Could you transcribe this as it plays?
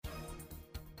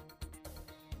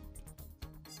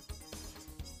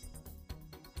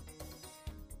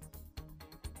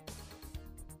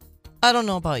I don't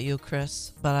know about you,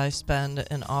 Chris, but I spend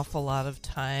an awful lot of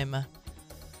time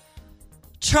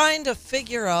trying to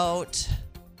figure out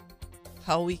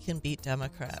how we can beat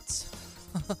Democrats.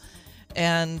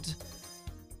 and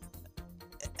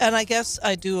and I guess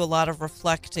I do a lot of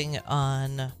reflecting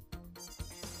on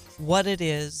what it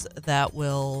is that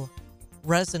will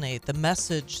resonate, the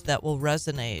message that will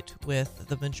resonate with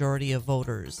the majority of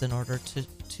voters in order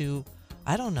to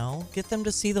I don't know, get them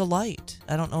to see the light.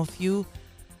 I don't know if you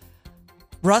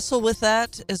wrestle with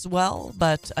that as well,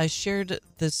 but I shared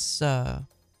this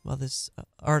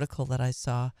article that I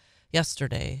saw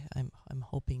yesterday. I'm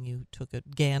hoping you took a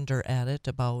gander at it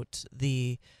about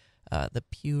the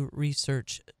Pew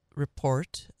Research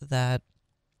report that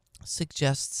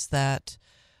suggests that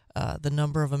the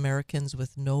number of Americans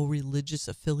with no religious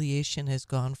affiliation has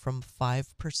gone from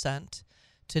 5%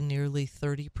 to nearly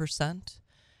 30%,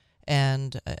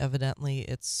 and evidently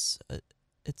it's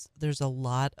there's a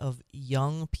lot of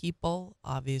young people,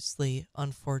 obviously,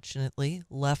 unfortunately,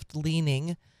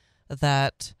 left-leaning,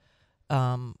 that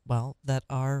that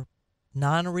are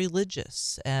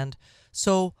non-religious. And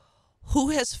so who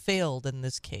has failed in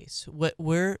this case?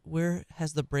 Where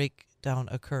has the breakdown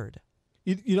occurred?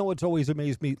 You know what's always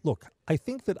amazed me? Look, I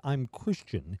think that I'm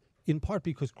Christian in part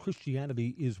because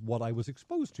Christianity is what I was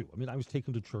exposed to. I mean, I was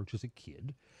taken to church as a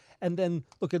kid. And then,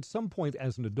 look, at some point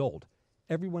as an adult,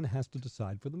 everyone has to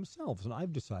decide for themselves. And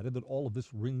I've decided that all of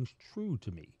this rings true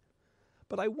to me.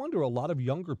 But I wonder, a lot of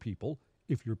younger people,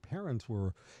 if your parents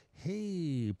were,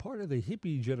 hey, part of the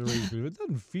hippie generation, it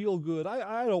doesn't feel good.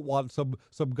 I don't want some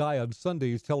guy on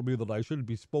Sundays telling me that I shouldn't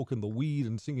be smoking the weed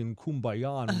and singing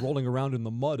Kumbaya and rolling around in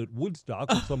the mud at Woodstock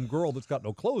with some girl that's got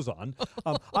no clothes on.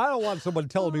 I don't want someone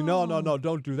telling me, no,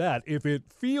 don't do that. If it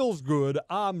feels good,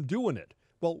 I'm doing it.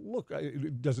 Well, look,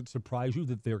 does it surprise you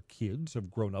that their kids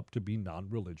have grown up to be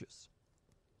non-religious?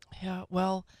 Yeah,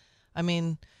 well, I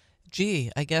mean,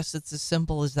 gee, I guess it's as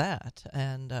simple as that,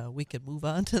 and we could move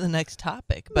on to the next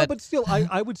topic. But still,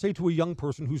 I would say to a young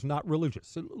person who's not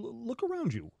religious, look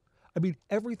around you. I mean,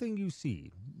 everything you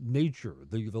see, nature,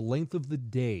 the length of the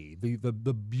day,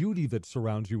 the beauty that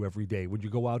surrounds you every day when you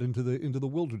go out into the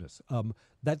wilderness,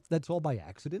 that's all by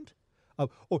accident?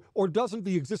 Or doesn't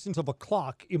the existence of a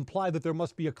clock imply that there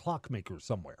must be a clockmaker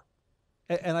somewhere?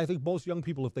 And I think most young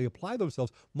people, if they apply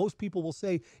themselves, most people will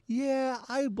say, yeah,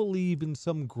 I believe in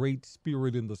some great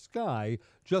spirit in the sky,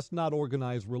 just not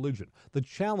organized religion. The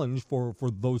challenge for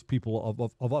those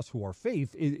people of us who are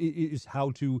faith is how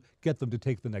to get them to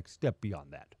take the next step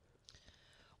beyond that.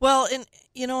 Well,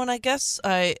 and I guess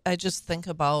I just think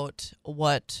about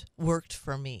what worked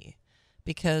for me,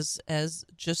 because as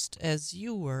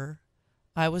you were,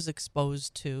 I was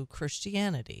exposed to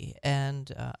Christianity,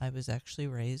 and I was actually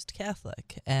raised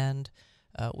Catholic and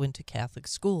went to Catholic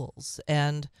schools.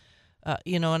 And,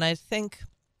 and I think,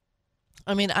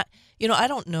 I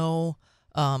don't know.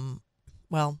 I'm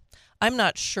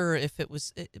not sure if it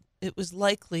was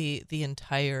likely the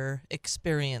entire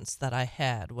experience that I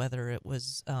had, whether it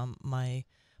was my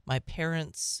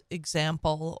parents'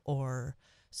 example or,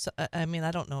 I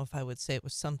don't know if I would say it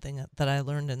was something that I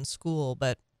learned in school,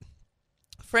 but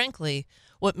frankly,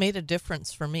 what made a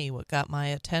difference for me, what got my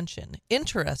attention,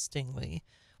 interestingly,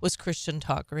 was Christian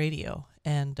talk radio.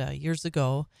 And years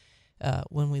ago,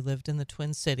 when we lived in the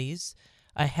Twin Cities,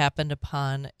 I happened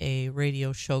upon a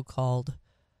radio show called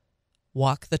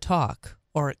Walk the Talk,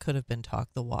 or it could have been Talk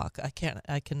the Walk.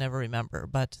 I can never remember,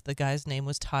 but the guy's name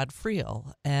was Todd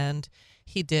Friel, and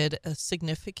he did a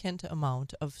significant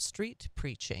amount of street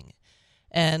preaching.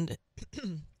 And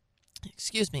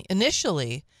excuse me,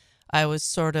 initially, I was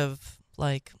sort of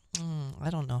like, I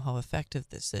don't know how effective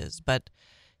this is, but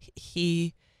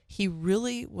he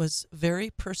really was very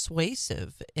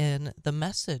persuasive in the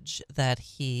message that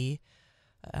he,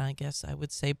 I guess I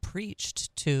would say,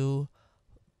 preached to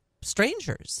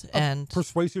strangers. And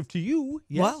persuasive to you,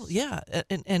 yes. Well, yeah,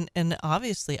 and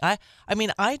obviously,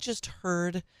 I just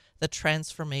heard the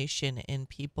transformation in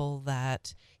people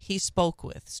that he spoke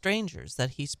with, strangers that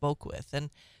he spoke with, and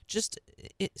just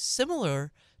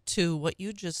similar to what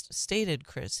you just stated,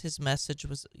 Chris. His message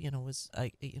was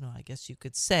I guess you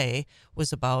could say,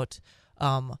 was about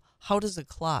how is a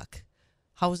clock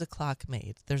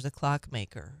made? There's a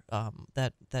clockmaker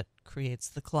that creates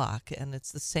the clock, and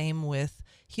it's the same with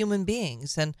human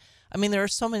beings. And there are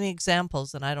so many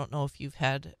examples, and I don't know if you've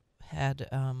had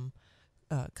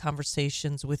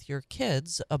conversations with your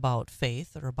kids about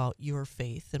faith or about your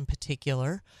faith in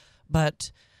particular,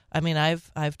 but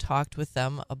I've talked with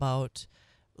them about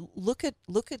look at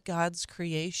God's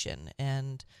creation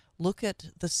and look at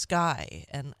the sky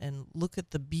and look at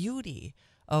the beauty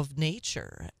of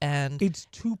nature. And It's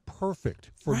too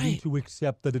perfect for me Right. to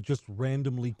accept that it just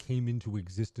randomly came into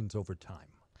existence over time.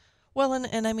 Well,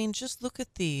 and I mean, just look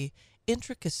at the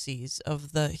intricacies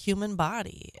of the human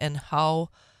body and how,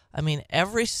 I mean,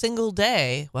 every single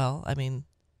day, well, I mean,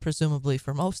 presumably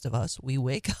for most of us, we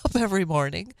wake up every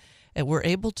morning and we're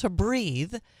able to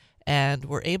breathe and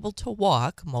we're able to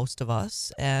walk, most of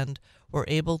us, and we're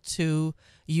able to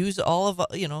use all of,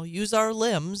 use our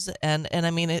limbs. And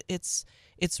I mean, it's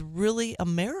really a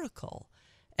miracle.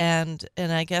 And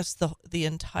I guess the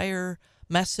entire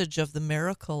message of the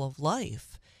miracle of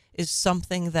life is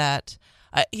something that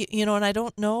and I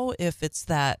don't know if it's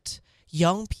that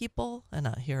young people,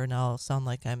 and here now I'll sound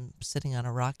like I'm sitting on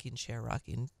a rocking chair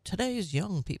rocking today's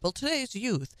young people, today's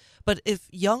youth, but if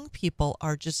young people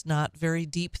are just not very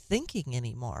deep thinking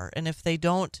anymore, and if they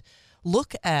don't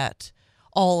look at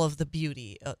all of the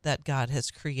beauty that God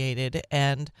has created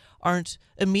and aren't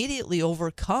immediately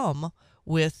overcome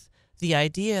with the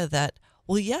idea that,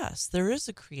 well, yes, there is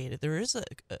a creator, there is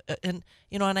and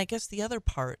I guess the other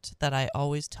part that I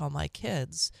always tell my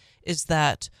kids is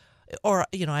that, or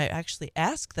I actually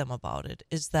ask them about it,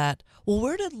 is that, well,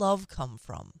 where did love come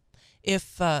from?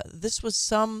 If this was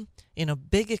some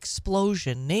big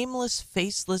explosion, nameless,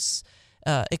 faceless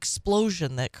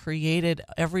explosion that created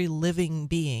every living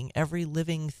being, every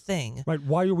living thing. Right?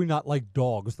 Why are we not like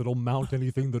dogs that'll mount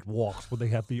anything that walks when they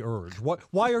have the urge?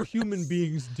 Why are human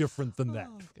beings different than that?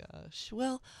 Oh gosh.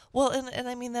 Well, and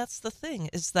I mean that's the thing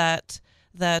is that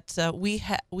we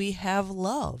have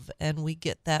love and we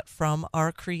get that from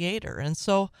our Creator, and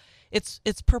so it's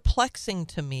perplexing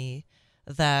to me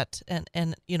that and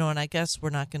I guess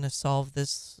we're not going to solve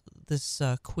this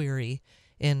query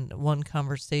in one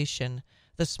conversation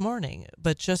this morning,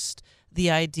 but just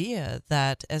the idea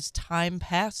that as time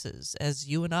passes, as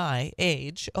you and I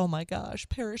age, oh my gosh,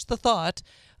 perish the thought,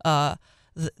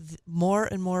 more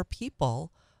and more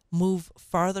people move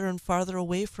farther and farther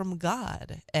away from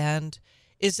God. And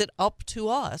is it up to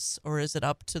us, or is it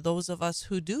up to those of us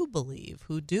who do believe,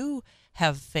 who do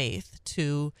have faith,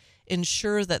 to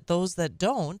ensure that those that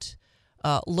don't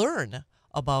learn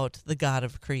about the God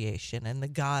of creation and the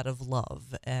God of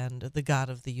love and the God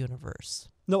of the universe?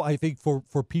 No, I think for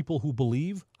people who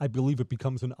believe, I believe it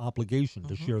becomes an obligation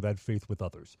to share that faith with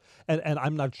others. And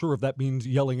I'm not sure if that means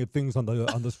yelling at things on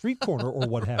the street corner or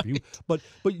what have you, but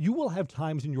you will have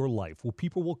times in your life where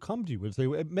people will come to you and say,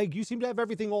 Meg, you seem to have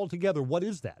everything all together. What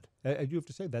is that? And you have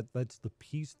to say that's the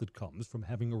peace that comes from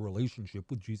having a relationship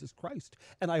with Jesus Christ.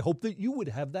 And I hope that you would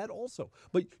have that also.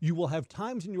 But you will have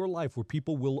times in your life where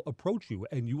people will approach you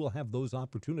and you will have those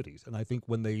opportunities. And I think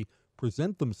when they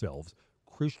present themselves,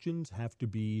 Christians have to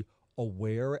be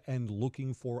aware and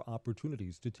looking for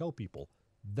opportunities to tell people.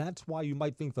 That's why you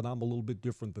might think that I'm a little bit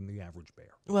different than the average bear.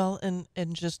 Well,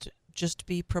 and just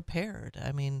be prepared.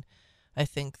 I mean, I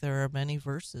think there are many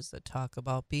verses that talk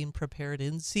about being prepared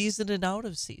in season and out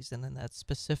of season, and that's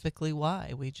specifically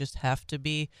why we just have to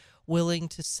be willing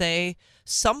to say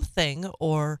something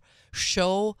or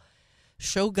show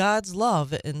God's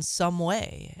love in some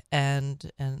way,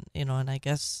 and I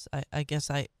guess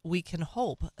we can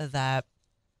hope that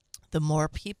the more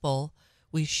people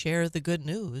we share the good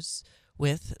news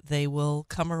with, they will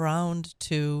come around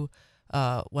to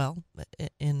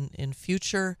in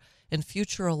future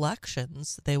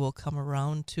elections, they will come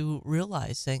around to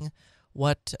realizing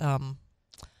what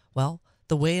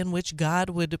the way in which God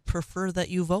would prefer that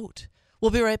you vote. We'll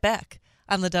be right back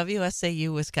on the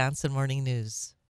WSAU Wisconsin Morning News.